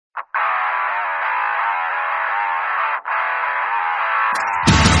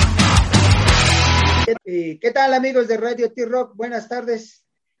¿Qué tal, amigos de Radio T-Rock? Buenas tardes.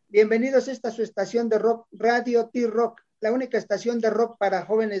 Bienvenidos a esta su estación de rock, Radio T-Rock, la única estación de rock para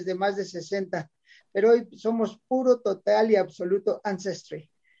jóvenes de más de 60. Pero hoy somos puro, total y absoluto Ancestry.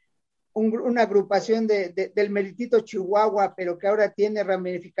 Una agrupación del meritito Chihuahua, pero que ahora tiene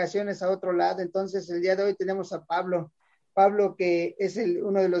ramificaciones a otro lado. Entonces, el día de hoy tenemos a Pablo. Pablo, que es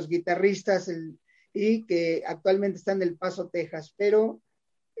uno de los guitarristas y que actualmente está en El Paso, Texas. Pero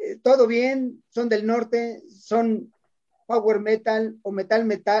todo bien, son del norte, son power metal o metal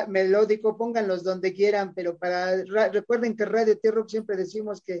melódico, pónganlos donde quieran, pero recuerden que Radio T-Rock siempre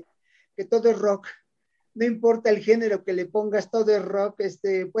decimos que todo es rock, no importa el género que le pongas, todo es rock,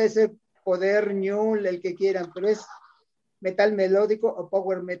 puede ser poder, new, el que quieran, pero es metal melódico o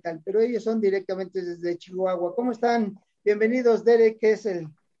power metal, pero ellos son directamente desde Chihuahua. ¿Cómo están? Bienvenidos, Derek, que es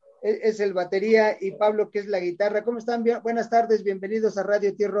el batería, y Pablo, que es la guitarra. ¿Cómo están? Buenas tardes, bienvenidos a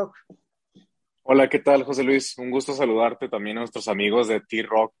Radio T-Rock. Hola, ¿qué tal, José Luis? Un gusto saludarte también a nuestros amigos de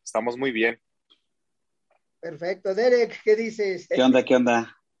T-Rock. Estamos muy bien. Perfecto. Derek, ¿qué dices? ¿Qué onda? ¿Qué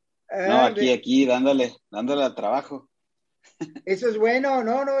onda? No, Ah, aquí, dándole al trabajo. Eso es bueno,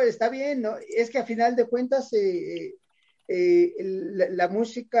 no, está bien, ¿no? Es que a final de cuentas la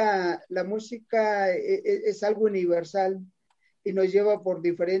música es algo universal y nos lleva por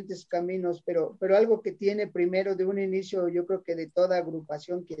diferentes caminos, pero algo que tiene primero de un inicio, yo creo que de toda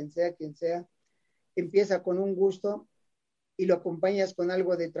agrupación, quien sea, empieza con un gusto y lo acompañas con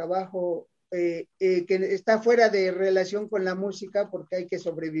algo de trabajo que está fuera de relación con la música porque hay que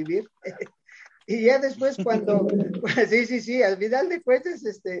sobrevivir. Y ya después sí, al final de cuentas,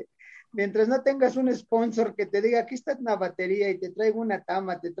 mientras no tengas un sponsor que te diga, aquí está una batería y te traigo una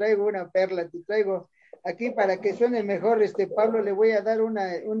tama, te traigo una perla, te traigo aquí para que suene mejor, Pablo, le voy a dar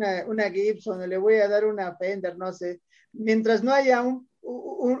una Gibson, le voy a dar una Fender, no sé. Mientras no haya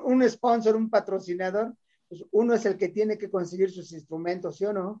un sponsor, un patrocinador, pues uno es el que tiene que conseguir sus instrumentos, ¿sí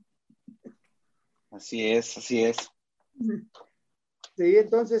o no? Así es. Sí,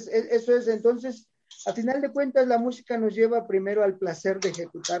 entonces, eso es, entonces, a final de cuentas, la música nos lleva primero al placer de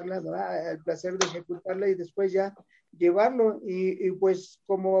ejecutarla, ¿verdad? Al placer de ejecutarla y después ya llevarlo. Y pues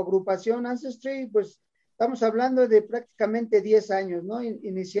como agrupación Ancestry, pues estamos hablando de prácticamente 10 años, ¿no?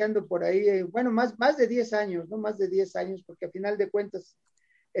 Iniciando por ahí, bueno, más de 10 años, ¿no? Más de 10 años, porque a final de cuentas,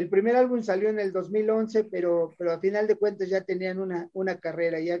 el primer álbum salió en el 2011, pero a final de cuentas ya tenían una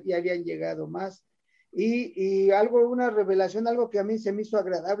carrera, ya habían llegado más. Y una revelación, algo que a mí se me hizo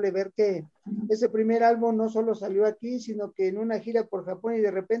agradable ver que ese primer álbum no solo salió aquí, sino que en una gira por Japón y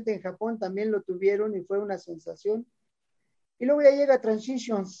de repente en Japón también lo tuvieron y fue una sensación. Y luego ya llega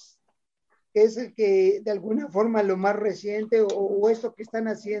Transitions, que es el que de alguna forma lo más reciente o esto que están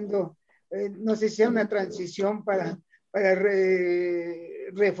haciendo, no sé si sea una transición para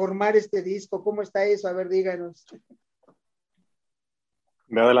reformar este disco. ¿Cómo está eso? A ver, díganos.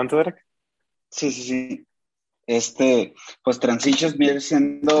 Ve adelante, Derek. Sí. Pues Transitions viene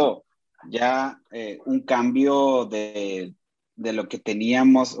siendo ya un cambio de lo que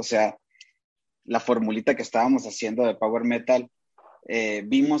teníamos, o sea, la formulita que estábamos haciendo de Power Metal.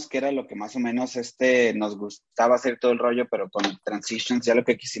 Vimos que era lo que más o menos nos gustaba hacer todo el rollo, pero con Transitions ya lo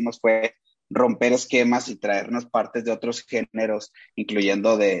que quisimos fue romper esquemas y traernos partes de otros géneros,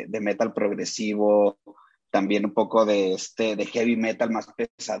 incluyendo de metal progresivo, también un poco de heavy metal más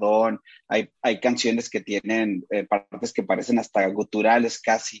pesadón. Hay canciones que tienen partes que parecen hasta guturales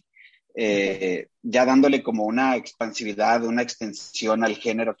casi, ya dándole como una expansividad, una extensión al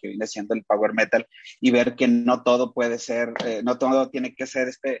género que viene siendo el power metal, y ver que no todo puede ser, no todo tiene que ser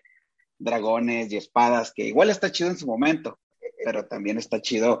dragones y espadas, que igual está chido en su momento, pero también está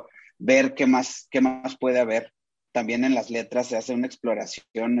chido ver qué más puede haber. También en las letras se hace una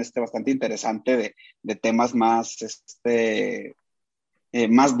exploración bastante interesante de temas más,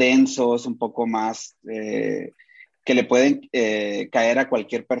 más densos, un poco más que le pueden caer a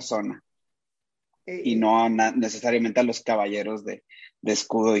cualquier persona y no necesariamente a los caballeros de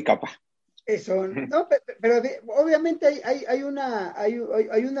escudo y capa. Eso, no, pero obviamente hay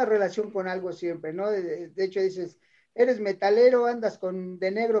una relación con algo siempre, ¿no? De hecho dices, eres metalero, andas de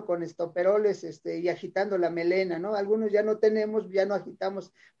negro con estoperoles, y agitando la melena, ¿no? Algunos ya no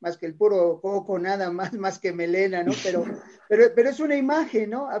agitamos más que el puro coco, nada más que melena, ¿no? Pero es una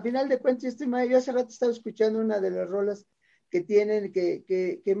imagen, ¿no? A final de cuentas, yo hace rato estaba escuchando una de las rolas que tienen,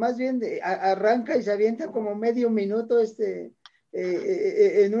 que más bien arranca y se avienta como medio minuto,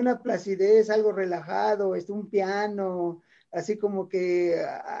 en una placidez, algo relajado, un piano, así como que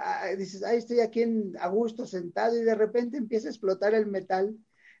dices, ay, estoy aquí a gusto sentado y de repente empieza a explotar el metal.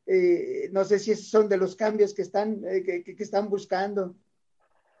 No sé si esos son de los cambios que están buscando.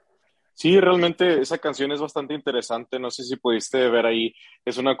 Sí, realmente esa canción es bastante interesante. No sé si pudiste ver ahí.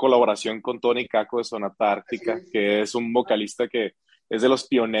 Es una colaboración con Tony Kako de Sonata Así Ártica, es. que es un vocalista que es de los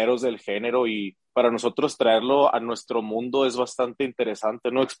pioneros del género y para nosotros traerlo a nuestro mundo es bastante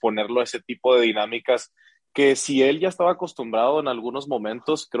interesante, ¿no? Exponerlo a ese tipo de dinámicas que si él ya estaba acostumbrado en algunos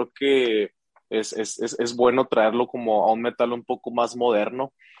momentos, creo que es bueno traerlo como a un metal un poco más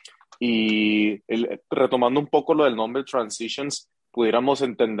moderno y retomando un poco lo del nombre Transitions, pudiéramos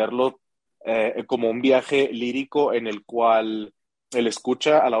entenderlo como un viaje lírico en el cual el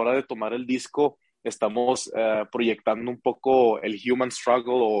escucha a la hora de tomar el disco, estamos proyectando un poco el human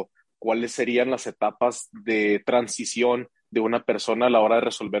struggle o cuáles serían las etapas de transición de una persona a la hora de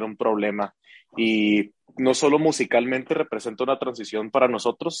resolver un problema. Y no solo musicalmente representa una transición para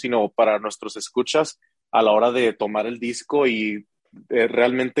nosotros, sino para nuestros escuchas a la hora de tomar el disco y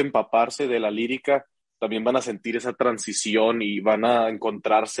realmente empaparse de la lírica, también van a sentir esa transición y van a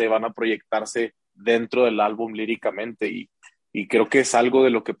encontrarse, van a proyectarse dentro del álbum líricamente y creo que es algo de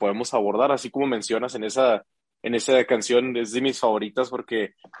lo que podemos abordar, así como mencionas en esa canción, es de mis favoritas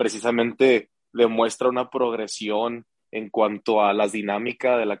porque precisamente demuestra una progresión en cuanto a las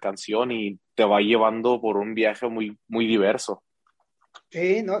dinámicas de la canción y te va llevando por un viaje muy, muy diverso.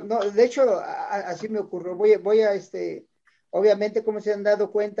 Sí, no, no, de hecho, así me ocurrió. Obviamente, como se han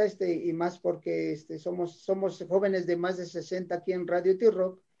dado cuenta, y más porque somos jóvenes de más de 60 aquí en Radio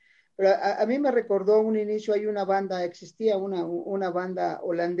T-Rock, pero a mí me recordó un inicio, hay una banda, existía una banda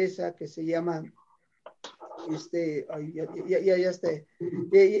holandesa que se llama, ay,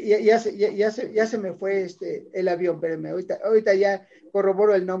 ya se me fue el avión, espérenme, ahorita ya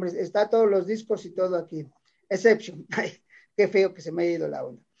corroboro el nombre, está todos los discos y todo aquí. Exception, ay, qué feo que se me haya ido la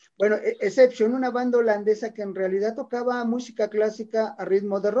onda. Bueno, Exception, una banda holandesa que en realidad tocaba música clásica a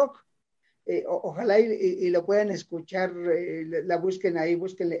ritmo de rock. Ojalá y lo puedan escuchar, la busquen ahí,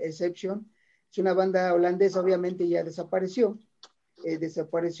 busquen Exception. Es una banda holandesa, obviamente ya desapareció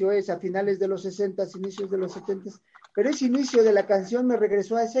es a finales de los 60, inicios de los 70, pero ese inicio de la canción me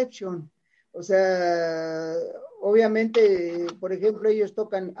regresó a Exception. O sea, obviamente, por ejemplo, ellos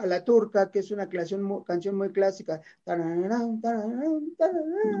tocan a la turca, que es una canción muy clásica,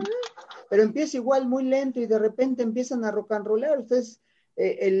 pero empieza igual muy lento y de repente empiezan a rock and rollar. Ustedes,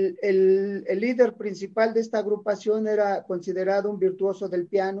 el líder principal de esta agrupación era considerado un virtuoso del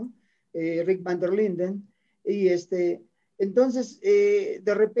piano, Rick van der Linden, y entonces,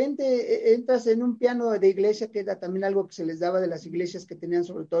 de repente entras en un piano de iglesia, que era también algo que se les daba de las iglesias que tenían,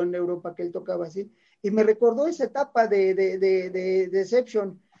 sobre todo en Europa, que él tocaba así, y me recordó esa etapa de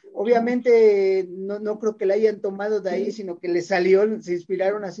Deception. Obviamente, no creo que la hayan tomado de ahí, sino que le salió, se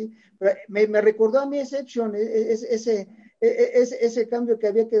inspiraron así, pero me recordó a mi Exception, ese cambio que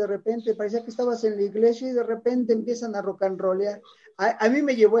había que de repente parecía que estabas en la iglesia y de repente empiezan a rock and rollear. A mí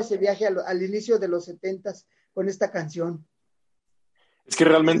me llevó ese viaje al inicio de los 70s con esta canción. Es que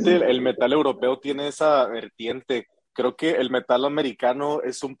realmente el metal europeo tiene esa vertiente. Creo que el metal americano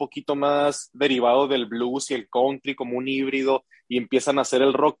es un poquito más derivado del blues y el country como un híbrido y empiezan a hacer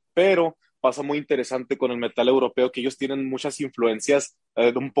el rock, pero pasa muy interesante con el metal europeo que ellos tienen muchas influencias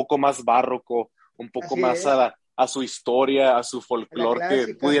un poco más barroco, un poco Así más es, a su historia, a su la folclore, que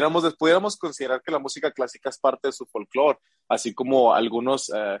clásica. pudiéramos considerar que la música clásica es parte de su folclore, así como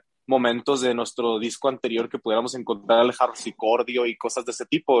algunos momentos de nuestro disco anterior que pudiéramos encontrar el harpsicordio y cosas de ese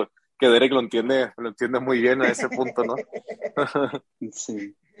tipo, que Derek lo entiende muy bien a ese punto, ¿no?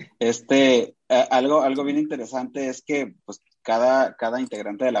 Sí. Algo bien interesante es que pues cada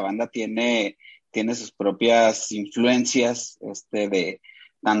integrante de la banda tiene sus propias influencias, de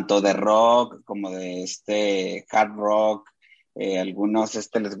tanto de rock como de hard rock, algunos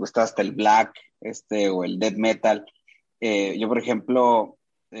les gusta hasta el black, o el death metal. Yo, por ejemplo,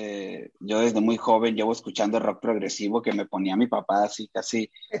 yo desde muy joven llevo escuchando rock progresivo que me ponía mi papá así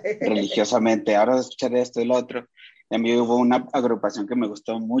casi religiosamente. Ahora vas a escuchar esto y lo otro. Y a mí hubo una agrupación que me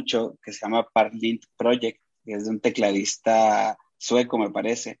gustó mucho que se llama Parlint Project, que es de un tecladista sueco, me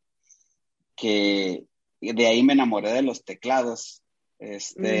parece, que de ahí me enamoré de los teclados,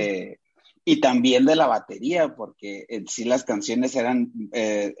 Mm. y también de la batería, porque en sí las canciones eran,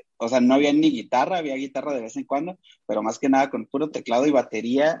 o sea, no había ni guitarra, había guitarra de vez en cuando, pero más que nada con puro teclado y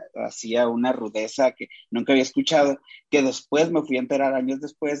batería hacía una rudeza que nunca había escuchado, que después me fui a enterar años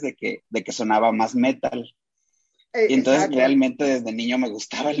después de que sonaba más metal. Y entonces Exacto. realmente desde niño me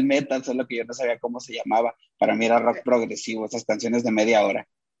gustaba el metal, solo que yo no sabía cómo se llamaba. Para mí era rock progresivo, esas canciones de media hora.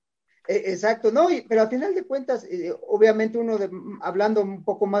 Exacto, no, pero a final de cuentas, obviamente hablando un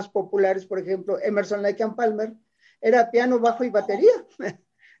poco más populares, por ejemplo, Emerson Lake and Palmer, era piano, bajo y batería.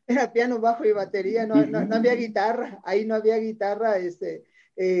 Era piano, bajo y batería, no había guitarra, ahí no había guitarra,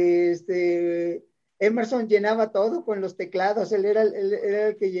 Emerson llenaba todo con los teclados, él era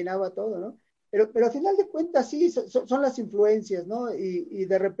el que llenaba todo, ¿no? Pero al final de cuentas sí, son las influencias, ¿no? Y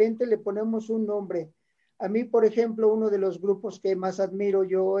de repente le ponemos un nombre. A mí, por ejemplo, uno de los grupos que más admiro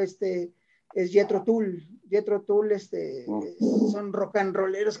yo, es Jethro Tull. Jethro Tull, son rock and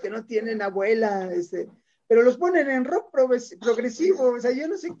rolleros que no tienen abuela, pero los ponen en rock progresivo. O sea, yo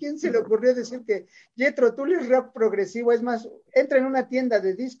no sé quién se le ocurrió decir que Jethro Tull es rock progresivo. Es más, entra en una tienda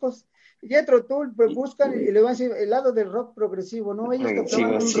de discos, Jethro Tull, pues buscan y le van a decir el lado del rock progresivo, ¿no? Ellos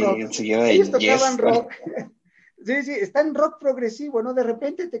tocaban un rock. Ellos tocaban rock. Sí, sí, está en rock progresivo, ¿no? De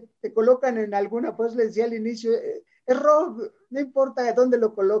repente te colocan en alguna, pues les decía al inicio, es rock, no importa dónde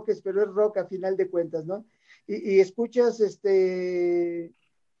lo coloques, pero es rock a final de cuentas, ¿no? Y escuchas,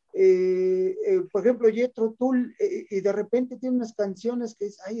 por ejemplo, Jethro Tull, y de repente tiene unas canciones que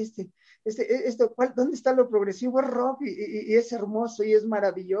es, ay, ¿dónde está lo progresivo? Es rock, y es hermoso, y es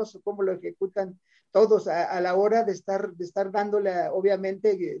maravilloso cómo lo ejecutan todos a la hora de estar dándole,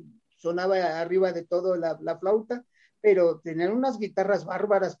 obviamente, sonaba arriba de todo la flauta, pero tenían unas guitarras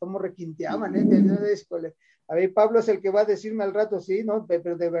bárbaras, como requinteaban, a ver, Pablo es el que va a decirme al rato, sí, ¿no?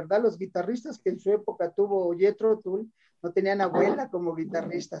 Pero de verdad los guitarristas que en su época tuvo Jethro Tull no tenían abuela como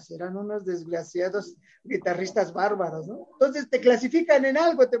guitarristas, eran unos desgraciados guitarristas bárbaros, ¿no? Entonces te clasifican en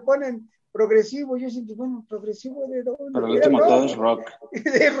algo, te ponen progresivo, yo siento, bueno, progresivo de dónde. Pero el último rock, todo es rock.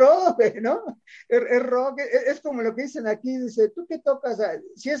 De rock, ¿no? Es rock, es como lo que dicen aquí, dice, ¿tú qué tocas?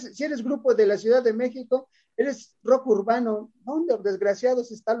 Si eres grupo de la Ciudad de México, eres rock urbano. ¿Dónde,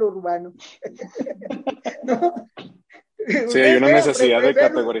 desgraciados, está lo urbano? ¿No? Sí, hay una necesidad de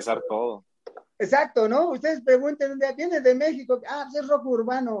categorizar todo. Exacto, ¿no? Ustedes pregunten, ¿viene de México? Pues es rock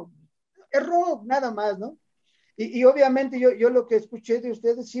urbano. Es rock, nada más, ¿no? Y obviamente yo lo que escuché de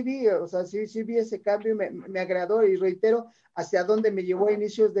ustedes sí vi, o sea, sí vi ese cambio y me agradó, y reitero, hacia dónde me llevó a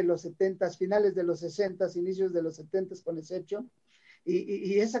inicios de los 70s, finales de los 60s, inicios de los 70s con ese hecho.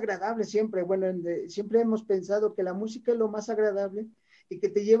 Y es agradable siempre, bueno, siempre hemos pensado que la música es lo más agradable y que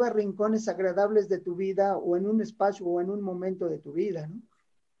te lleva a rincones agradables de tu vida, o en un espacio o en un momento de tu vida, ¿no?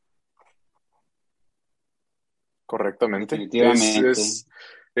 Correctamente. Definitivamente.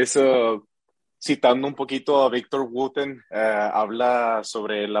 Eso, citando un poquito a Victor Wooten, habla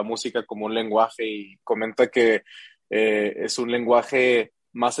sobre la música como un lenguaje y comenta que es un lenguaje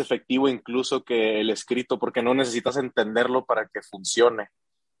más efectivo incluso que el escrito, porque no necesitas entenderlo para que funcione.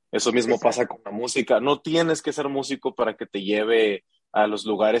 Eso mismo pasa con la música. No tienes que ser músico para que te lleve a los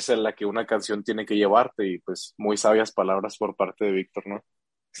lugares en la que una canción tiene que llevarte, y pues muy sabias palabras por parte de Víctor, ¿no?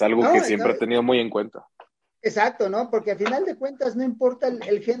 Es algo que siempre he tenido muy en cuenta. Exacto, ¿no? Porque a final de cuentas no importa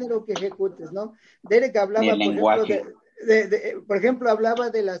el género que ejecutes, ¿no? Derek hablaba, por ejemplo,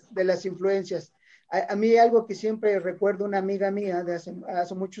 hablaba de las influencias. A mí algo que siempre recuerdo, una amiga mía de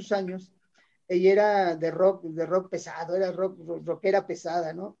hace muchos años, ella era de rock pesado, era rockera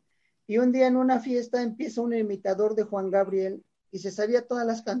pesada, ¿no? Y un día en una fiesta empieza un imitador de Juan Gabriel y se sabía todas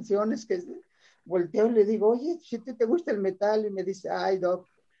las canciones, que volteo y le digo, oye, si te gusta el metal, y me dice, ay, Doc,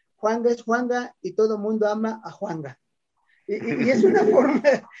 Juanga es Juanga y todo mundo ama a Juanga. Y es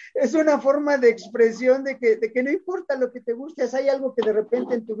una forma de expresión de que no importa lo que te guste, hay algo que de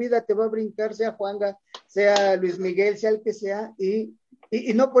repente en tu vida te va a brincar, sea Juanga, sea Luis Miguel, sea el que sea, y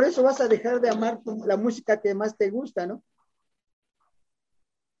no por eso vas a dejar de amar la música que más te gusta, ¿no?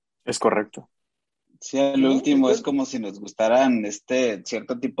 Es correcto. Sí, el último es como si nos gustaran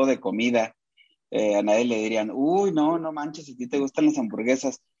cierto tipo de comida. A nadie le dirían, uy, no manches, si a ti te gustan las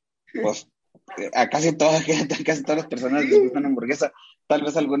hamburguesas. Pues a casi todas las personas les gusta una hamburguesa. Tal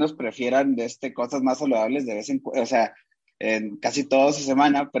vez algunos prefieran cosas más saludables de vez en cuando, o sea, casi toda su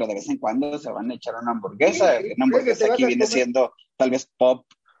semana, pero de vez en cuando se van a echar una hamburguesa. Una hamburguesa aquí viene siendo tal vez pop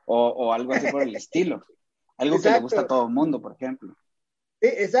o algo así por el estilo. Algo que le gusta a todo el mundo, por ejemplo.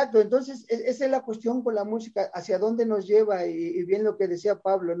 Exacto, entonces esa es la cuestión con la música, hacia dónde nos lleva, y bien lo que decía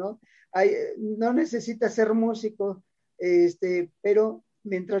Pablo, ¿no? No necesitas ser músico, pero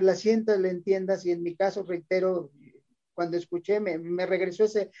mientras la sientas, la entiendas, y en mi caso, reitero, cuando escuché, me regresó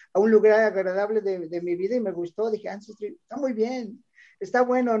a un lugar agradable de mi vida y me gustó, dije, Ancestry, está muy bien, está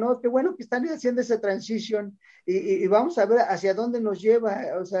bueno, ¿no? Qué bueno que están haciendo esa transición, y vamos a ver hacia dónde nos lleva,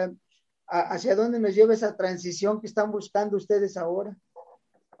 o sea, hacia dónde nos lleva esa transición que están buscando ustedes ahora.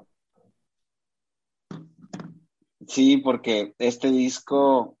 Sí, porque este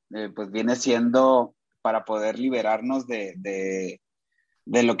disco pues viene siendo para poder liberarnos de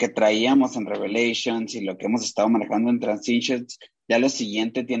lo que traíamos en Revelations y lo que hemos estado manejando en Transitions. Ya lo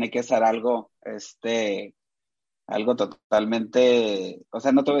siguiente tiene que ser algo totalmente, o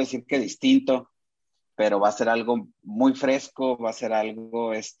sea, no te voy a decir que distinto, pero va a ser algo muy fresco, va a ser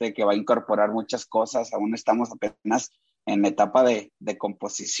algo que va a incorporar muchas cosas. Aún estamos apenas en etapa de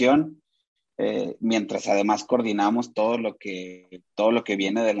composición, mientras además coordinamos todo lo que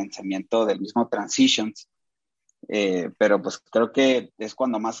viene del lanzamiento del mismo Transitions. Pero pues creo que es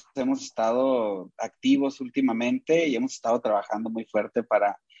cuando más hemos estado activos últimamente y hemos estado trabajando muy fuerte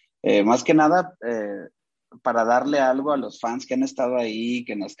para, más que nada, para darle algo a los fans que han estado ahí,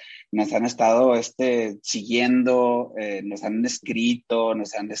 que nos han estado siguiendo, nos han escrito,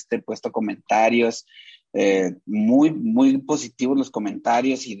 nos han puesto comentarios, muy, muy positivos los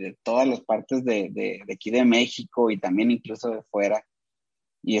comentarios y de todas las partes de aquí de México y también incluso de fuera.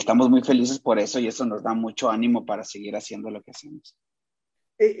 Y estamos muy felices por eso y eso nos da mucho ánimo para seguir haciendo lo que hacemos.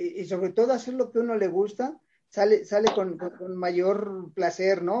 Y sobre todo hacer lo que a uno le gusta, sale con mayor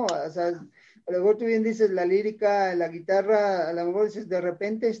placer, ¿no? O sea, a lo mejor tú bien dices la lírica, la guitarra, a lo mejor dices de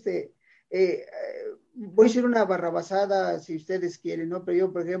repente, voy a decir una barrabasada si ustedes quieren, ¿no? Pero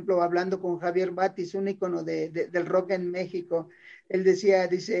yo, por ejemplo, hablando con Javier Batis, un ícono del rock en México, él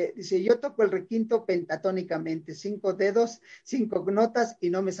dice, yo toco el requinto pentatónicamente, 5 dedos, 5 notas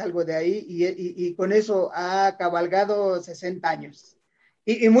y no me salgo de ahí y con eso ha cabalgado 60 años.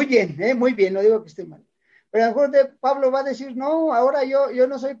 Y muy bien, no digo que esté mal. Pero a lo mejor Pablo va a decir, no, ahora yo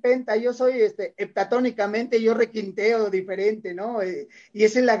no soy penta, yo soy heptatónicamente, yo requinteo diferente, ¿no? Y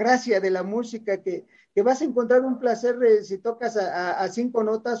esa es la gracia de la música, que vas a encontrar un placer si tocas a 5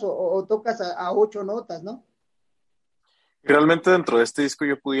 notas o tocas a 8 notas, ¿no? Realmente dentro de este disco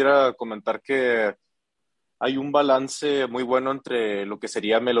yo pudiera comentar que hay un balance muy bueno entre lo que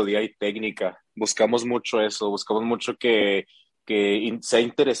sería melodía y técnica. Buscamos mucho eso, buscamos mucho que sea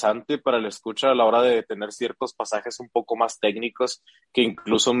interesante para el escucha a la hora de tener ciertos pasajes un poco más técnicos, que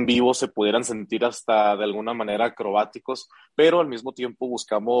incluso en vivo se pudieran sentir hasta de alguna manera acrobáticos, pero al mismo tiempo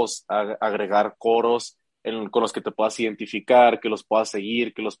buscamos agregar coros con los que te puedas identificar, que los puedas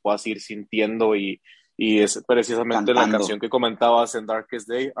seguir, que los puedas ir sintiendo y es precisamente la Cantando. canción que comentabas en Darkest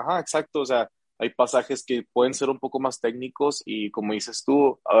Day. Ajá, exacto, o sea, hay pasajes que pueden ser un poco más técnicos y como dices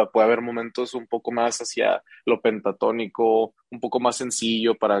tú, puede haber momentos un poco más hacia lo pentatónico, un poco más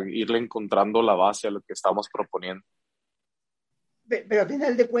sencillo para irle encontrando la base a lo que estamos proponiendo. Pero al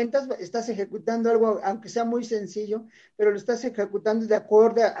final de cuentas estás ejecutando algo, aunque sea muy sencillo, pero lo estás ejecutando de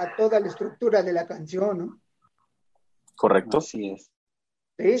acuerdo a toda la estructura de la canción, ¿no? ¿Correcto? Así es.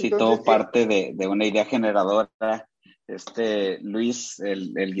 Sí, Sí, entonces, todo parte de una idea generadora. Luis,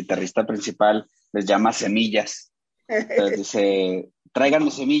 el guitarrista principal, les llama semillas. Entonces dice,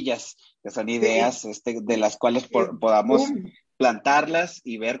 tráiganme semillas, que son sí, ideas de las cuales y podamos ¡pum! plantarlas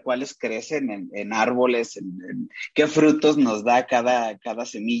y ver cuáles crecen en árboles, en qué frutos nos da cada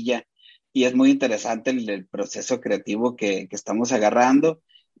semilla. Y es muy interesante el proceso creativo que estamos agarrando.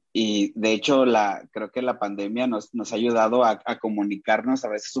 Y de hecho, creo que la pandemia nos ha ayudado a comunicarnos a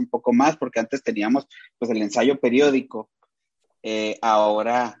veces un poco más, porque antes teníamos pues el ensayo periódico.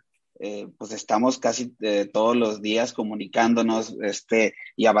 Ahora pues estamos casi todos los días comunicándonos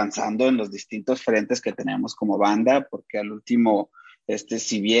y avanzando en los distintos frentes que tenemos como banda, porque al último,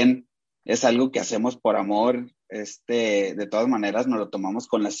 si bien es algo que hacemos por amor, de todas maneras nos lo tomamos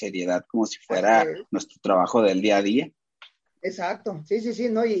con la seriedad como si Así fuera es. nuestro trabajo del día a día. Exacto, sí,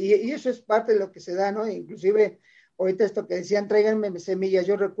 ¿no? Y eso es parte de lo que se da, ¿no? Inclusive, ahorita esto que decían, tráiganme semillas,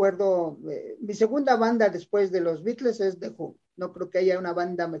 yo recuerdo, mi segunda banda después de los Beatles es The Who, no creo que haya una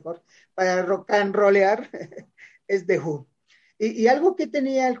banda mejor para rock and rollear, es The Who. Y algo que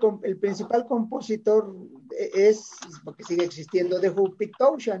tenía el principal compositor porque sigue existiendo The Who, Pete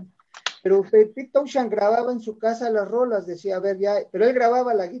Townshend, pero Pete Townshend grababa en su casa las rolas, decía, a ver, ya, pero él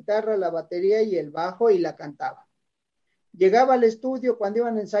grababa la guitarra, la batería y el bajo y la cantaba. Llegaba al estudio cuando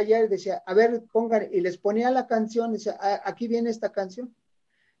iban a ensayar y decía, a ver, pongan, y les ponía la canción, y decía, aquí viene esta canción.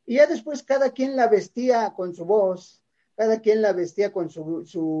 Y ya después cada quien la vestía con su voz, cada quien la vestía con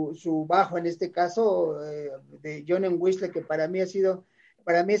su bajo, en este caso de John Weasley, que para mí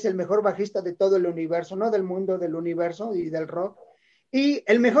es el mejor bajista de todo el universo, no del mundo, del universo y del rock. Y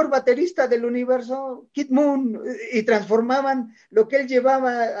el mejor baterista del universo, Kid Moon, y transformaban lo que él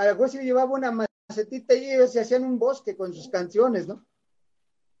llevaba, a Wesley llevaba una macetita y ellos se hacían un bosque con sus canciones, ¿no?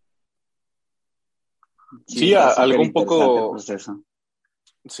 Sí, Sí, está algo súper un interesante el poco, proceso.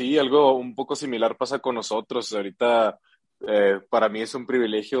 sí, algo un poco similar pasa con nosotros. Ahorita para mí es un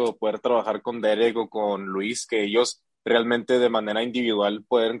privilegio poder trabajar con Derek o con Luis, que ellos realmente de manera individual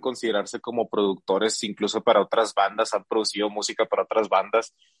pueden considerarse como productores, incluso para otras bandas, han producido música para otras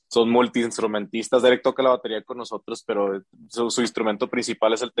bandas, son multiinstrumentistas. Derek toca la batería con nosotros, pero su instrumento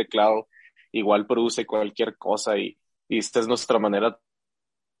principal es el teclado, igual produce cualquier cosa y esta es nuestra manera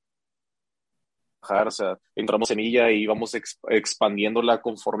o sea, entramos en ella y vamos expandiéndola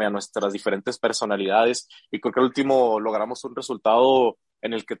conforme a nuestras diferentes personalidades y creo que al último logramos un resultado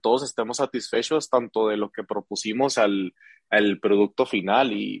en el que todos estemos satisfechos tanto de lo que propusimos al producto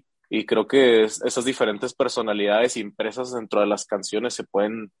final y creo que esas diferentes personalidades impresas dentro de las canciones se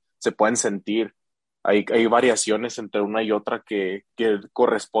pueden sentir. Hay variaciones entre una y otra que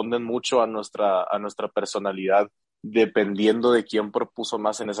corresponden mucho a nuestra personalidad, dependiendo de quién propuso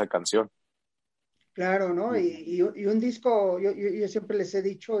más en esa canción. Claro, ¿no? Y un disco, yo siempre les he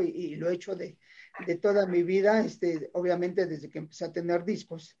dicho y lo he hecho de toda mi vida, obviamente desde que empecé a tener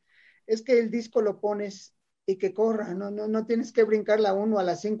discos, es que el disco lo pones y que corra, no tienes que brincar la 1 a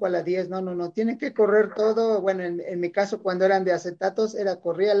la 5 a la 10, no, tiene que correr todo. Bueno, en mi caso, cuando eran de acetatos,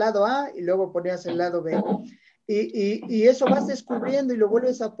 corría el lado A y luego ponías el lado B. Y eso vas descubriendo y lo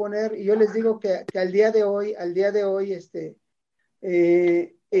vuelves a poner, y yo les digo que al día de hoy, al día de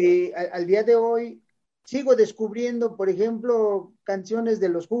hoy sigo descubriendo, por ejemplo, canciones de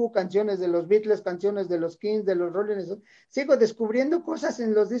los Who, canciones de los Beatles, canciones de los Kings, de los Rolling Stones. Sigo descubriendo cosas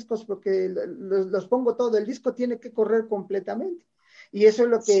en los discos porque los pongo todo. El disco tiene que correr completamente. Y eso es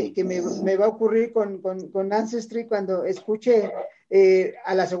lo que me va a ocurrir con Ancestry cuando escuche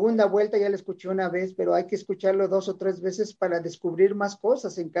a la segunda vuelta. Ya lo escuché una vez, pero hay que escucharlo 2 o 3 veces para descubrir más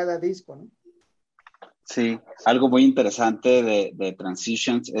cosas en cada disco, ¿no? Sí, algo muy interesante de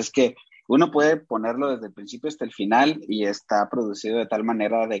Transitions es que uno puede ponerlo desde el principio hasta el final y está producido de tal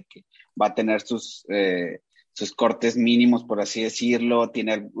manera de que va a tener sus cortes mínimos, por así decirlo,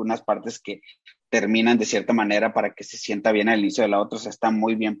 tiene algunas partes que terminan de cierta manera para que se sienta bien al inicio de la otra, o sea, está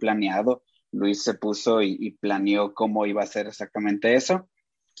muy bien planeado. Luis se puso y planeó cómo iba a ser exactamente eso,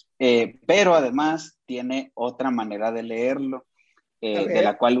 pero además tiene otra manera de leerlo de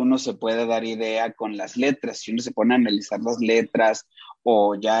la cual uno se puede dar idea con las letras. Si uno se pone a analizar las letras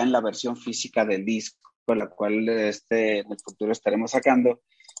o ya en la versión física del disco, la cual en el futuro estaremos sacando,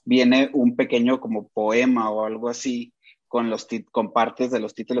 viene un pequeño como poema o algo así con partes de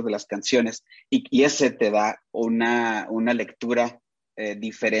los títulos de las canciones y ese te da una lectura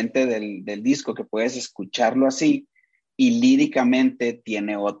diferente del disco, que puedes escucharlo así y líricamente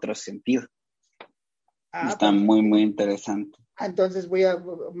tiene otro sentido. Está muy, muy interesante. Entonces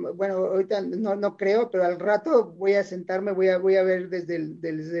bueno, ahorita no creo, pero al rato voy a sentarme, voy a ver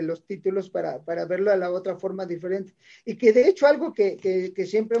desde los títulos para verlo de la otra forma diferente. Y que de hecho algo que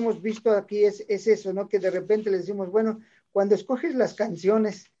siempre hemos visto aquí es eso, ¿no? Que de repente le decimos, bueno, cuando escoges las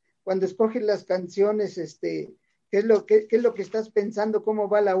canciones, ¿qué es lo que estás pensando? ¿Cómo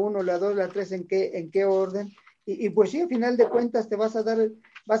va la 1, la 2, la 3, en qué orden? Y pues sí, al final de cuentas te vas a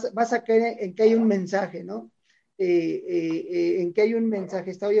caer en que hay un mensaje, ¿no? En que hay un mensaje.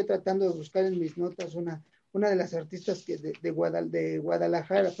 Estaba yo tratando de buscar en mis notas una de las artistas de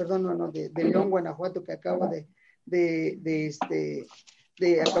Guadalajara, perdón, de León, Guanajuato, que acaba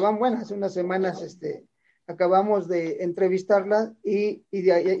acabamos, bueno, hace unas semanas, acabamos de entrevistarla y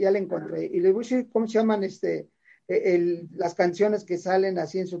ya la encontré. Y le voy a decir cómo se llaman las canciones que salen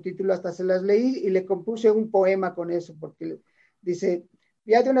así en su título, hasta se las leí y le compuse un poema con eso, porque dice: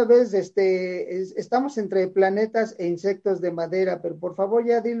 ya de una vez, estamos entre planetas e insectos de madera, pero por favor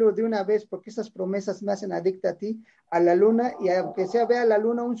ya dilo de una vez, porque esas promesas me hacen adicta a ti, a la luna, y aunque sea vea la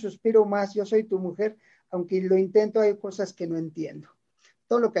luna un suspiro más, yo soy tu mujer, aunque lo intento, hay cosas que no entiendo.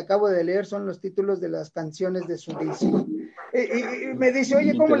 Todo lo que acabo de leer son los títulos de las canciones de su disco. Y me dice,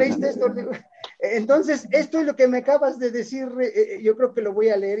 oye, ¿cómo leíste esto? Entonces, esto es lo que me acabas de decir, yo creo que lo voy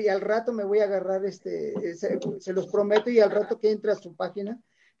a leer y al rato me voy a agarrar, se los prometo, y al rato que entre a su página,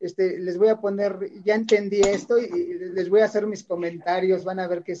 les voy a poner, ya entendí esto y les voy a hacer mis comentarios, van a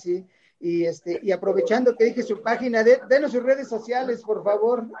ver que sí. Y aprovechando que dije su página, denos sus redes sociales, por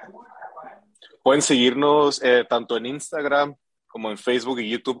favor. Pueden seguirnos tanto en Instagram como en Facebook y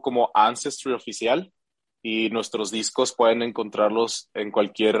YouTube como Ancestry Oficial, y nuestros discos pueden encontrarlos en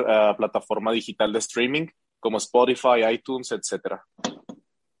cualquier plataforma digital de streaming como Spotify, iTunes, etcétera.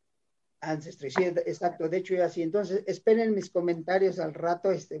 Ancestry, sí, exacto. De hecho, así. Entonces, esperen mis comentarios al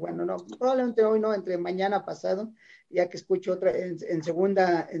rato. Bueno, no, probablemente hoy no, entre mañana pasado, ya que escucho otra en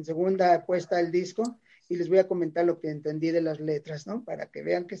segunda puesta el disco, y les voy a comentar lo que entendí de las letras, ¿no? Para que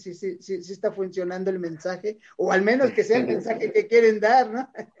vean que sí está funcionando el mensaje, o al menos que sea el mensaje que quieren dar, ¿no?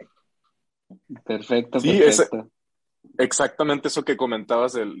 Perfecto, sí, perfecto. Exactamente eso que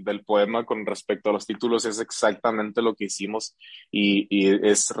comentabas del poema con respecto a los títulos es exactamente lo que hicimos y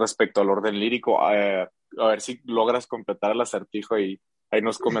es respecto al orden lírico. A ver si logras completar el acertijo y ahí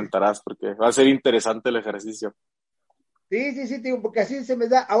nos comentarás porque va a ser interesante el ejercicio. Sí, digo, porque así se me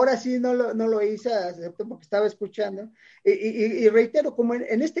da. Ahora sí no lo hice, excepto porque estaba escuchando. Y reitero, como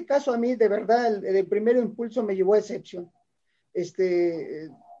en este caso a mí, de verdad, el primer impulso me llevó a Exception. Este,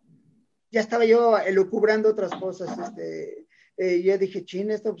 ya estaba yo elucubrando otras cosas. Yo dije,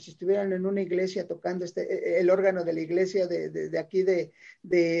 chin, esto, pues, si estuvieran en una iglesia tocando el órgano de la iglesia de aquí,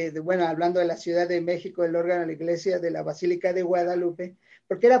 bueno, hablando de la Ciudad de México, el órgano de la iglesia de la Basílica de Guadalupe,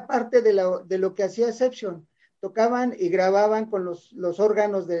 porque era parte de lo que hacía Exception. Tocaban y grababan con los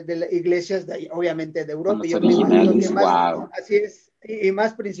órganos de las iglesias, obviamente de Con Europa, los yo me imagino que originales, más, wow. así es, y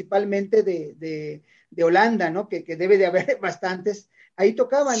más principalmente de Holanda, ¿no? Que debe de haber bastantes. Ahí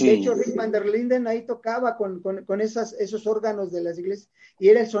tocaban, de hecho, Sí, Rick van der Linden ahí tocaba con esos órganos de las iglesias, y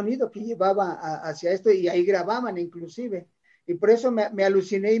era el sonido que llevaba hacia esto, y ahí grababan inclusive. Y por eso me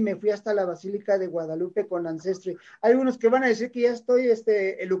aluciné y me fui hasta la Basílica de Guadalupe con Ancestry. Hay unos que van a decir que ya estoy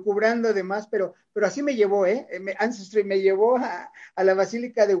elucubrando de más, pero así me llevó, ¿eh? Ancestry me llevó a la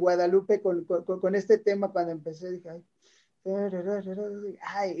Basílica de Guadalupe con este tema cuando empecé. Dije,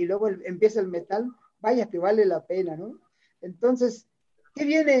 ay, y luego empieza el metal, vaya que vale la pena, ¿no? Entonces, ¿qué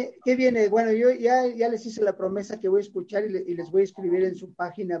viene? ¿Qué viene? Bueno, yo ya les hice la promesa que voy a escuchar y les voy a escribir en su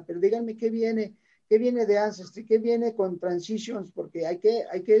página, pero díganme qué viene de Ancestry, qué viene con Transitions, porque hay que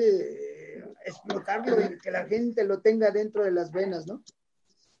explotarlo y que la gente lo tenga dentro de las venas, ¿no?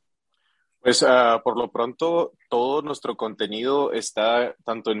 Pues por lo pronto todo nuestro contenido está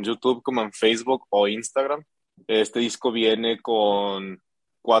tanto en YouTube como en Facebook o Instagram. Este disco viene con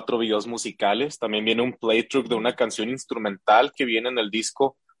 4 videos musicales. También viene un playthrough de una canción instrumental que viene en el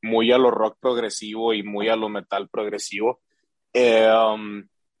disco, muy a lo rock progresivo y muy a lo metal progresivo. Um,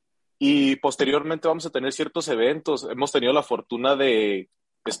 y posteriormente vamos a tener ciertos eventos. Hemos tenido la fortuna de,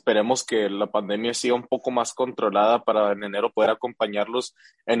 esperemos que la pandemia sea un poco más controlada para en enero poder acompañarlos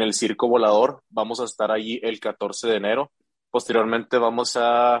en el Circo Volador. Vamos a estar allí el 14 de enero. Posteriormente vamos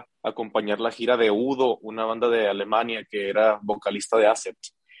a acompañar la gira de Udo, una banda de Alemania que era vocalista de Accept.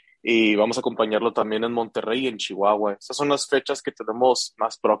 Y vamos a acompañarlo también en Monterrey y en Chihuahua. Esas son las fechas que tenemos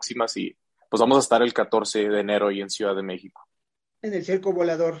más próximas y pues vamos a estar el 14 de enero ahí en Ciudad de México. En el Circo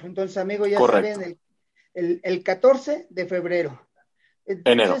Volador. Entonces, amigos, ya saben, Correcto. el 14 de febrero.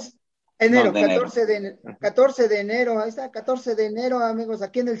 Enero. Entonces, no, enero, de enero. 14 de enero, ahí está, 14 de enero, amigos,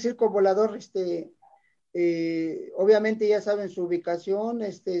 aquí en el Circo Volador, obviamente ya saben su ubicación,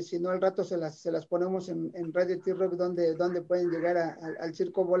 si no al rato se las ponemos en Radio T-Rock donde pueden llegar al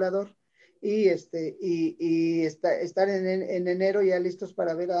Circo Volador estar en enero ya listos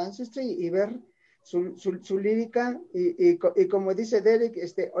para ver a Ancestry y ver su lírica y como dice Derek,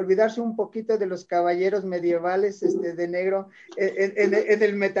 olvidarse un poquito de los caballeros medievales de negro en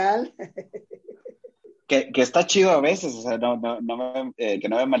el metal. Que está chido a veces, o sea, que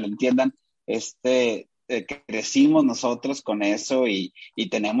no me malentiendan, crecimos nosotros con eso y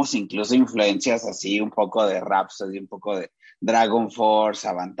tenemos incluso influencias así, un poco de Rhapsody, un poco de Dragon Force,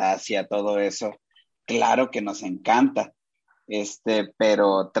 Avantasia, todo eso. Claro que nos encanta,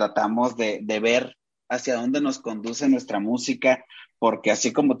 pero tratamos de ver hacia dónde nos conduce nuestra música, porque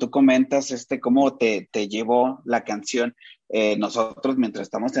así como tú comentas, cómo te llevó la canción, nosotros mientras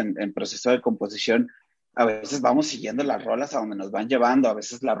estamos en proceso de composición, a veces vamos siguiendo las rolas a donde nos van llevando, a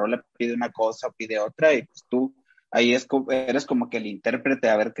veces la rola pide una cosa o pide otra y pues tú ahí eres como que el intérprete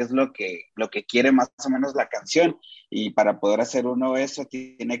a ver qué es lo que quiere más o menos la canción y para poder hacer uno eso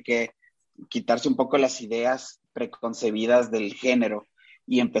tiene que quitarse un poco las ideas preconcebidas del género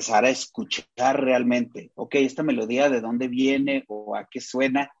y empezar a escuchar realmente, ok, esta melodía de dónde viene o a qué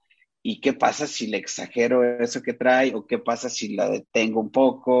suena y qué pasa si le exagero eso que trae o qué pasa si la detengo un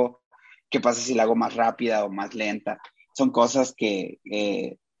poco, qué pasa si la hago más rápida o más lenta. Son cosas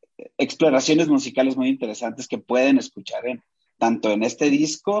exploraciones musicales muy interesantes que pueden escuchar tanto en este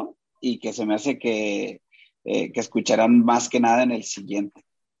disco y que se me hace que escucharán más que nada en el siguiente.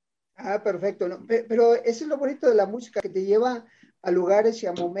 Ah, perfecto, ¿no? Pero eso es lo bonito de la música, que te lleva a lugares y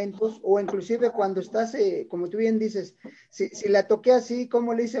a momentos, o inclusive cuando estás, como tú bien dices, si la toqué así,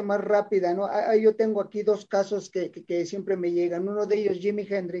 ¿cómo le hice más rápida, no? Yo tengo aquí dos casos que siempre me llegan. Uno de ellos, Jimi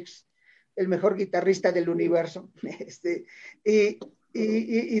Hendrix, el mejor guitarrista del universo, y,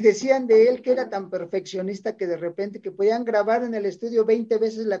 y decían de él que era tan perfeccionista que de repente que podían grabar en el estudio 20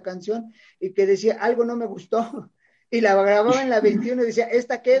 veces la canción y que decía, algo no me gustó y la grababa en la 21 y decía,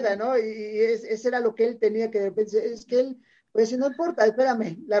 esta queda, ¿no? Ese era lo que él tenía que de repente, es que él, pues si no importa,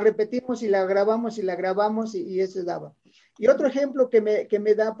 espérame, la repetimos y la grabamos y eso daba. Y otro ejemplo que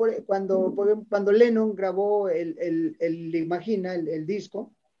me da cuando Lennon grabó el Imagina, el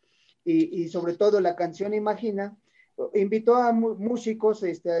disco, y sobre todo la canción Imagina, invitó a músicos,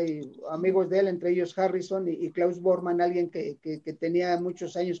 amigos de él, entre ellos Harrison y Klaus Bormann, alguien que tenía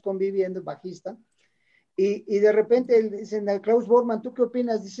muchos años conviviendo, bajista, y de repente dicen a Klaus Bormann, ¿tú qué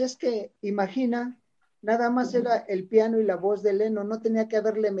opinas? Dice, es que imagina, nada más era el piano y la voz de Lennon, no tenía que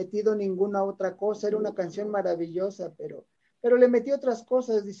haberle metido ninguna otra cosa, era una canción maravillosa, pero le metí otras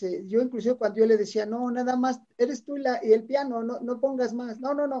cosas, dice, yo inclusive cuando yo le decía, no, nada más, eres tú y el piano, no pongas más,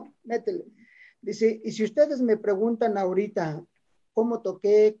 no, métele. Dice, y si ustedes me preguntan ahorita cómo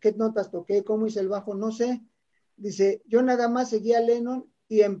toqué, qué notas toqué, cómo hice el bajo, no sé. Dice, yo nada más seguí a Lennon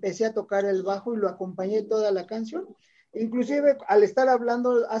y empecé a tocar el bajo y lo acompañé toda la canción. Inclusive al estar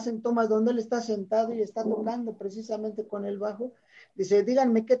hablando, hacen tomas donde él está sentado y está tocando precisamente con el bajo. Dice,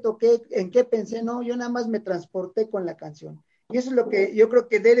 díganme qué toqué, en qué pensé, no, yo nada más me transporté con la canción. Y eso es lo que yo creo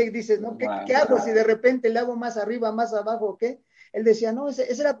que Derek dice, ¿no? ¿Qué hago si de repente le hago más arriba, más abajo, qué? Él decía, no, esa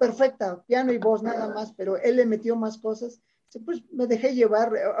era perfecta, piano y voz nada más, pero él le metió más cosas. Pues me dejé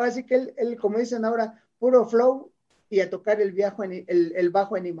llevar, así que él, como dicen ahora, puro flow y a tocar el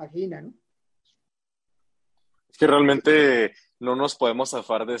bajo en Imagina, ¿no? Es que realmente no nos podemos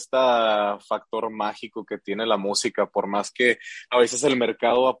zafar de este factor mágico que tiene la música, por más que a veces el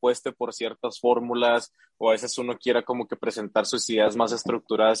mercado apueste por ciertas fórmulas o a veces uno quiera como que presentar sus ideas más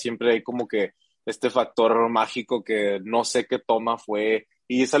estructuradas, siempre hay como que este factor mágico que no sé qué toma fue.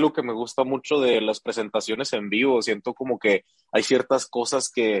 Y es algo que me gusta mucho de las presentaciones en vivo. Siento como que hay ciertas cosas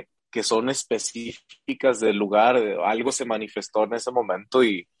que son específicas del lugar, algo se manifestó en ese momento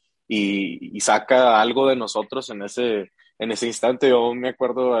y saca algo de nosotros en ese instante. Yo me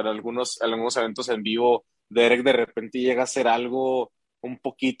acuerdo en algunos eventos en vivo, Derek de repente llega a hacer algo un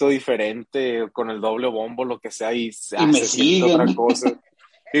poquito diferente con el doble bombo, lo que sea, y me se siente siguen. otra cosa.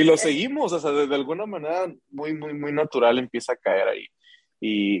 Y lo seguimos, o sea, de alguna manera muy natural empieza a caer ahí.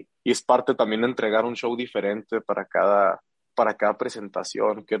 Y es parte también de entregar un show diferente para cada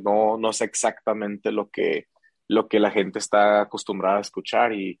presentación, que no es exactamente lo que la gente está acostumbrada a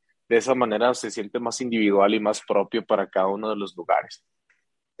escuchar y de esa manera se siente más individual y más propio para cada uno de los lugares.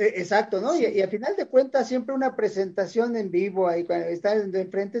 Exacto, ¿no? Y al final de cuentas, siempre una presentación en vivo, ahí cuando estás de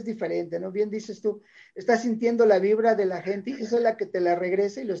frente es diferente, ¿no? Bien dices tú, estás sintiendo la vibra de la gente y esa es la que te la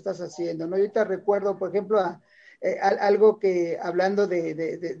regresa y lo estás haciendo, ¿no? Yo te recuerdo, por ejemplo, algo que hablando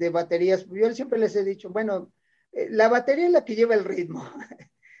de baterías, yo siempre les he dicho, bueno, la batería es la que lleva el ritmo.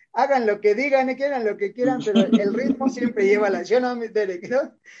 Hagan lo que digan, quieran lo que quieran, pero el ritmo siempre lleva la acción, ¿no, Derek?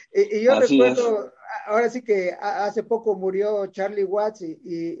 ¿No? Y yo Así es. recuerdo, ahora sí que hace poco murió Charlie Watts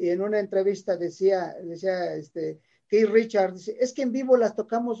y en una entrevista decía Keith Richards, dice, es que en vivo las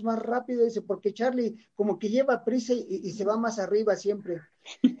tocamos más rápido, dice, porque Charlie como que lleva prisa y se va más arriba siempre.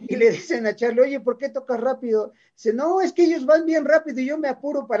 Y le dicen a Charlie, oye, ¿por qué tocas rápido? Dice, no, es que ellos van bien rápido y yo me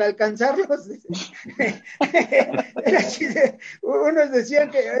apuro para alcanzarlos. Unos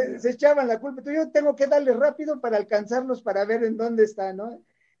decían que se echaban la culpa, yo tengo que darle rápido para alcanzarlos para ver en dónde está, ¿no?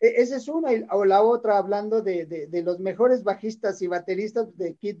 Esa es una, o la otra, hablando de los mejores bajistas y bateristas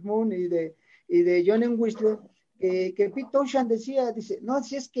de Kid Moon y de John Entwistle, que Pete Townshend decía, dice, no,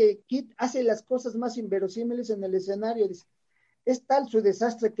 si es que Kid hace las cosas más inverosímiles en el escenario, dice, es tal su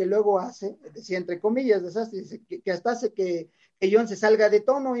desastre que luego hace, decía entre comillas desastre, dice, que hasta hace que John se salga de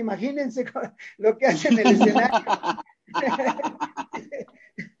tono, imagínense lo que hace en el escenario.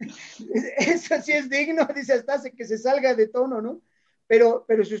 Eso sí es digno, dice, hasta hace que se salga de tono, ¿no? Pero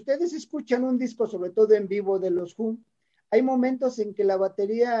si ustedes escuchan un disco, sobre todo en vivo de los Who, hay momentos en que la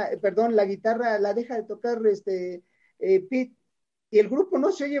batería, perdón, la guitarra la deja de tocar Pete, y el grupo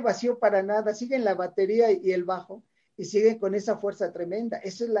no se oye vacío para nada, siguen la batería y el bajo, y siguen con esa fuerza tremenda.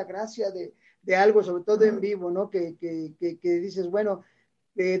 Esa es la gracia de algo, sobre todo en vivo, ¿no? Que dices, bueno,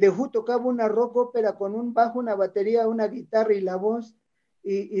 de Who tocaba una rock ópera con un bajo, una batería, una guitarra y la voz,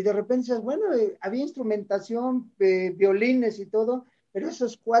 y de repente dices, bueno, había instrumentación, violines y todo, pero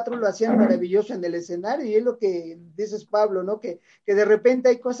esos cuatro lo hacían maravilloso en el escenario, y es lo que dices, Pablo, ¿no? Que de repente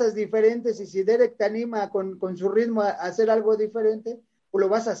hay cosas diferentes, y si Derek te anima con su ritmo a hacer algo diferente, pues lo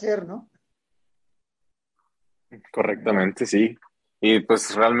vas a hacer, ¿no? Correctamente, sí. Y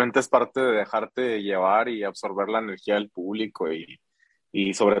pues realmente es parte de dejarte llevar y absorber la energía del público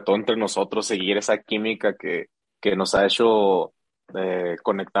y sobre todo entre nosotros seguir esa química que nos ha hecho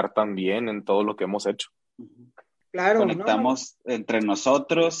conectar tan bien en todo lo que hemos hecho. Claro, no. Conectamos entre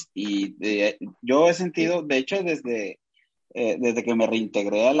nosotros y yo he sentido, de hecho, desde que me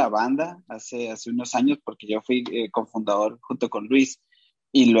reintegré a la banda hace unos años, porque yo fui cofundador junto con Luis,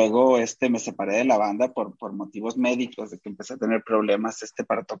 y luego me separé de la banda por motivos médicos, de que empecé a tener problemas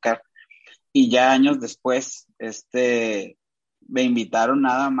para tocar. Y ya años después, me invitaron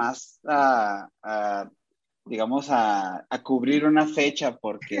nada más digamos, a cubrir una fecha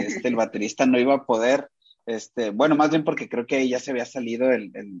porque el baterista no iba a poder, bueno, más bien porque creo que ya se había salido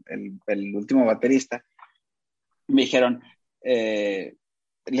el último baterista. Me dijeron,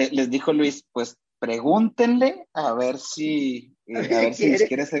 les dijo Luis, pues pregúntenle a ver si les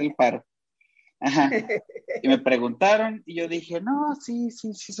quiere hacer el paro. Ajá. Y me preguntaron y yo dije, no, sí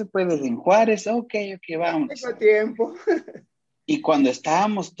se puede, en Juárez, ok, vamos. Tengo tiempo. Y cuando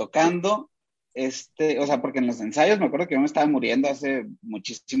estábamos tocando, o sea, porque en los ensayos me acuerdo que yo me estaba muriendo hace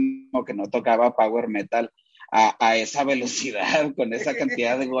muchísimo que no tocaba power metal a esa velocidad, con esa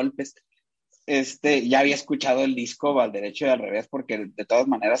cantidad de golpes. Ya había escuchado el disco al derecho y al revés, porque de todas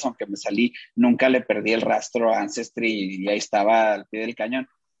maneras, aunque me salí, nunca le perdí el rastro a Ancestry y ahí estaba al pie del cañón.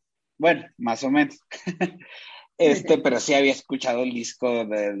 Bueno, más o menos. Pero sí había escuchado el disco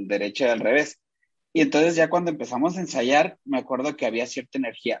del derecho y al revés. Y entonces ya cuando empezamos a ensayar, me acuerdo que había cierta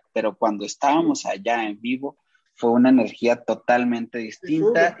energía, pero cuando estábamos allá en vivo, fue una energía totalmente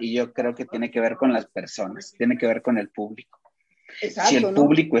distinta y yo creo que tiene que ver con las personas, tiene que ver con el público. Exacto, si el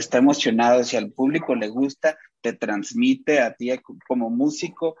público está emocionado, si al público le gusta, te transmite a ti como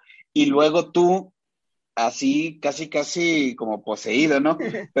músico y luego tú, así casi como poseído, ¿no?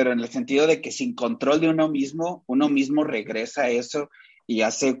 Pero en el sentido de que sin control de uno mismo regresa a eso y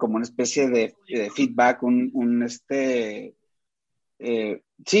hace como una especie de feedback,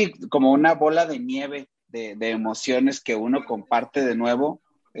 sí, como una bola de nieve de emociones que uno comparte de nuevo,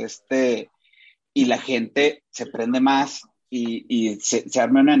 y la gente se prende más y se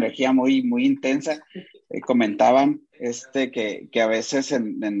arma una energía muy, muy intensa. Comentaban que a veces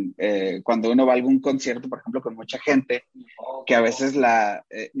cuando uno va a algún concierto, por ejemplo, con mucha gente, que a veces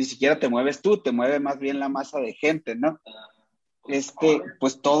ni siquiera te mueves tú, te mueve más bien la masa de gente, ¿no?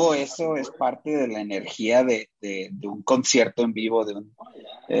 Pues todo eso es parte de la energía de un concierto en vivo, de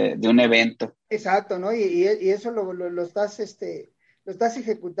un evento. Exacto, ¿no? Y eso lo estás, lo estás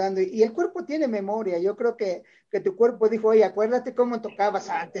ejecutando. Y el cuerpo tiene memoria. Yo creo que tu cuerpo dijo, oye, acuérdate cómo tocabas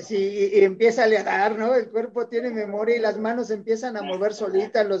antes y empieza a dar, ¿no? El cuerpo tiene memoria y las manos empiezan a mover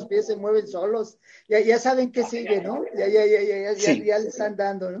solitas, los pies se mueven solos. Ya saben qué sigue, ¿no? Sí. Ya le están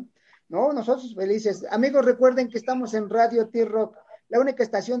dando, ¿no? No, nosotros felices. Amigos, recuerden que estamos en Radio T-Rock, la única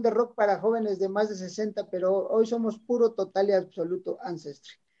estación de rock para jóvenes de más de 60, pero hoy somos puro, total y absoluto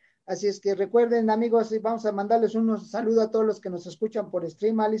Ancestry. Así es que recuerden, amigos, vamos a mandarles unos saludos a todos los que nos escuchan por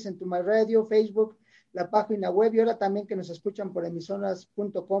stream, Listen to My Radio, Facebook, la página web y ahora también que nos escuchan por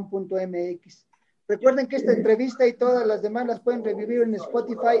emisoras.com.mx. Recuerden que esta entrevista y todas las demás las pueden revivir en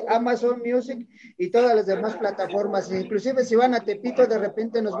Spotify, Amazon Music y todas las demás plataformas. Inclusive si van a Tepito, de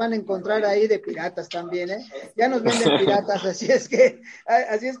repente nos van a encontrar ahí de piratas también, ¿eh? Ya nos venden piratas, así es que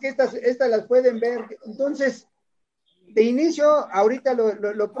estas las pueden ver. Entonces, de inicio, ahorita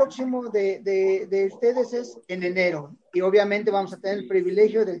lo próximo de ustedes es en enero, y obviamente vamos a tener el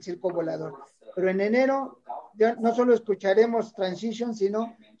privilegio del circo volador, pero en enero ya no solo escucharemos Transition,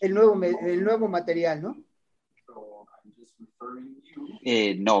 sino el nuevo material, ¿no?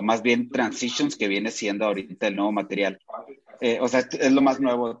 No, más bien Transitions, que viene siendo ahorita el nuevo material. O sea, es lo más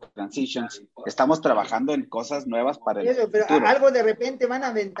nuevo, Transitions. Estamos trabajando en cosas nuevas para el Pero futuro. algo de repente van a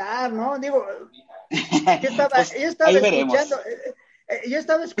aventar, ¿no? Digo, Pues, ahí veremos. Yo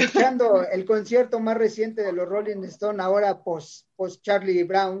estaba escuchando el concierto más reciente de los Rolling Stones, ahora post Charlie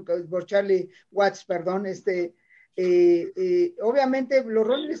Brown, por Charlie Watts, perdón, obviamente los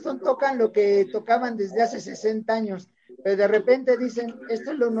Rolling Stones tocan lo que tocaban desde hace 60 años, pero de repente dicen,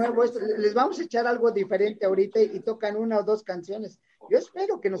 esto es lo nuevo, les vamos a echar algo diferente ahorita y tocan una o dos canciones. Yo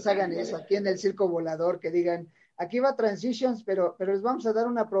espero que nos hagan eso aquí en el Circo Volador, que digan, aquí va Transitions, pero les vamos a dar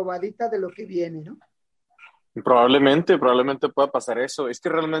una probadita de lo que viene, ¿no? Probablemente pueda pasar eso. Es que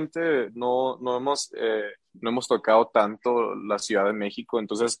realmente no hemos tocado tanto la Ciudad de México,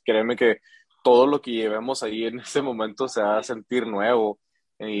 entonces créeme que todo lo que llevemos ahí en ese momento se va a sentir nuevo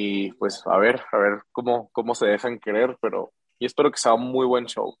y pues a ver cómo se dejan querer, pero y espero que sea un muy buen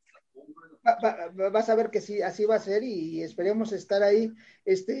show. Vas a ver que sí, así va a ser y esperemos estar ahí.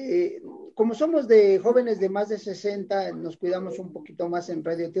 Como somos de jóvenes de más de 60, nos cuidamos un poquito más en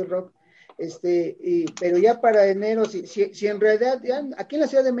Radio T-Rock. Pero ya para enero, si en realidad, ya aquí en la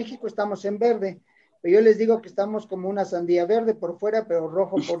Ciudad de México estamos en verde, pero yo les digo que estamos como una sandía verde por fuera, pero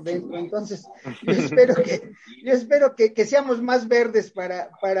rojo por dentro. Entonces, yo espero que seamos más verdes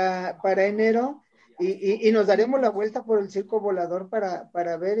para enero y nos daremos la vuelta por el circo volador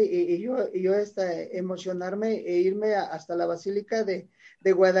para ver y yo emocionarme e irme hasta la Basílica de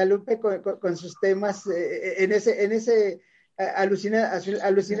Guadalupe con sus temas en ese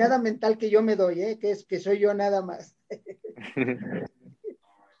alucinada mental que yo me doy, que soy yo nada más.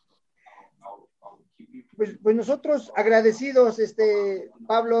 pues nosotros agradecidos,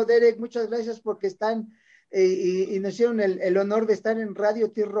 Pablo, Derek, muchas gracias porque están y nos hicieron el honor de estar en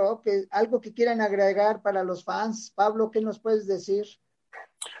Radio T-Rock. Algo que quieran agregar para los fans. Pablo, ¿qué nos puedes decir?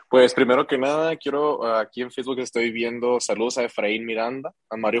 Pues primero que nada, quiero aquí en Facebook estoy viendo saludos a Efraín Miranda,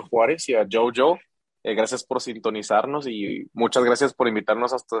 a Mario Juárez y a Jojo. Gracias por sintonizarnos y muchas gracias por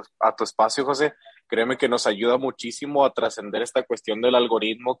invitarnos a tu espacio, José. Créeme que nos ayuda muchísimo a trascender esta cuestión del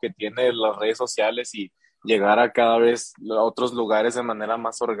algoritmo que tiene las redes sociales y llegar a cada vez a otros lugares de manera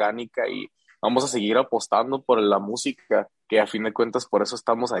más orgánica, y vamos a seguir apostando por la música, que a fin de cuentas por eso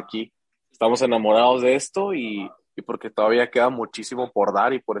estamos aquí. Estamos enamorados de esto y porque todavía queda muchísimo por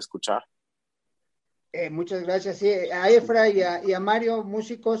dar y por escuchar. Muchas gracias. Sí, a Efra y a Mario,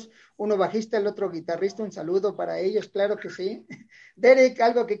 músicos, uno bajista, el otro guitarrista, un saludo para ellos, claro que sí. Derek,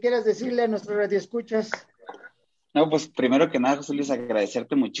 ¿algo que quieras decirle a nuestros radioescuchas? No, pues primero que nada, José Luis,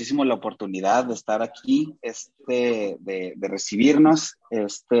 agradecerte muchísimo la oportunidad de estar aquí, de recibirnos.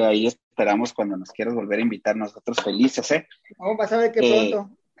 Ahí esperamos cuando nos quieras volver a invitar, nosotros felices, ¿eh? Vamos a ver que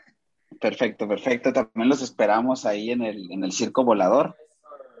pronto. Perfecto. También los esperamos ahí en el Circo Volador,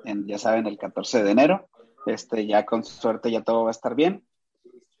 ya saben, el 14 de enero. Ya con suerte ya todo va a estar bien.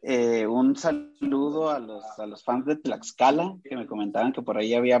 Un saludo a los fans de Tlaxcala, que me comentaban que por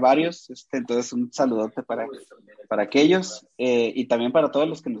ahí había varios. Entonces un saludote para aquellos, y también para todos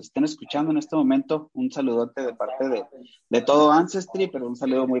los que nos estén escuchando en este momento, un saludote de parte de todo Ancestry, pero un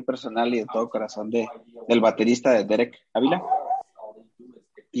saludo muy personal y de todo corazón del baterista de Derek Ávila.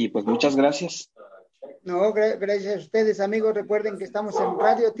 Y pues muchas gracias. No, gracias a ustedes, amigos. Recuerden que estamos en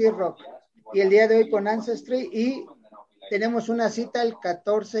Radio T-Rock y el día de hoy con Ancestry, y tenemos una cita el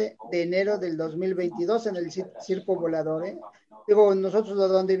 14 de enero del 2022 en el Circo Volador, ¿eh? Digo, nosotros de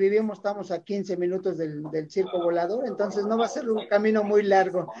donde vivimos estamos a 15 minutos del Circo Volador, entonces no va a ser un camino muy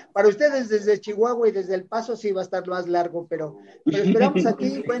largo. Para ustedes desde Chihuahua y desde El Paso sí va a estar más largo, pero esperamos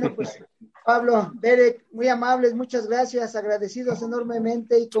aquí. Bueno, pues Pablo, Derek, muy amables, muchas gracias, agradecidos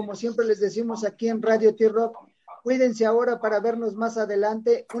enormemente, y como siempre les decimos aquí en Radio T-Rock, cuídense ahora para vernos más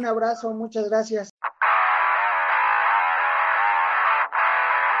adelante. Un abrazo, muchas gracias.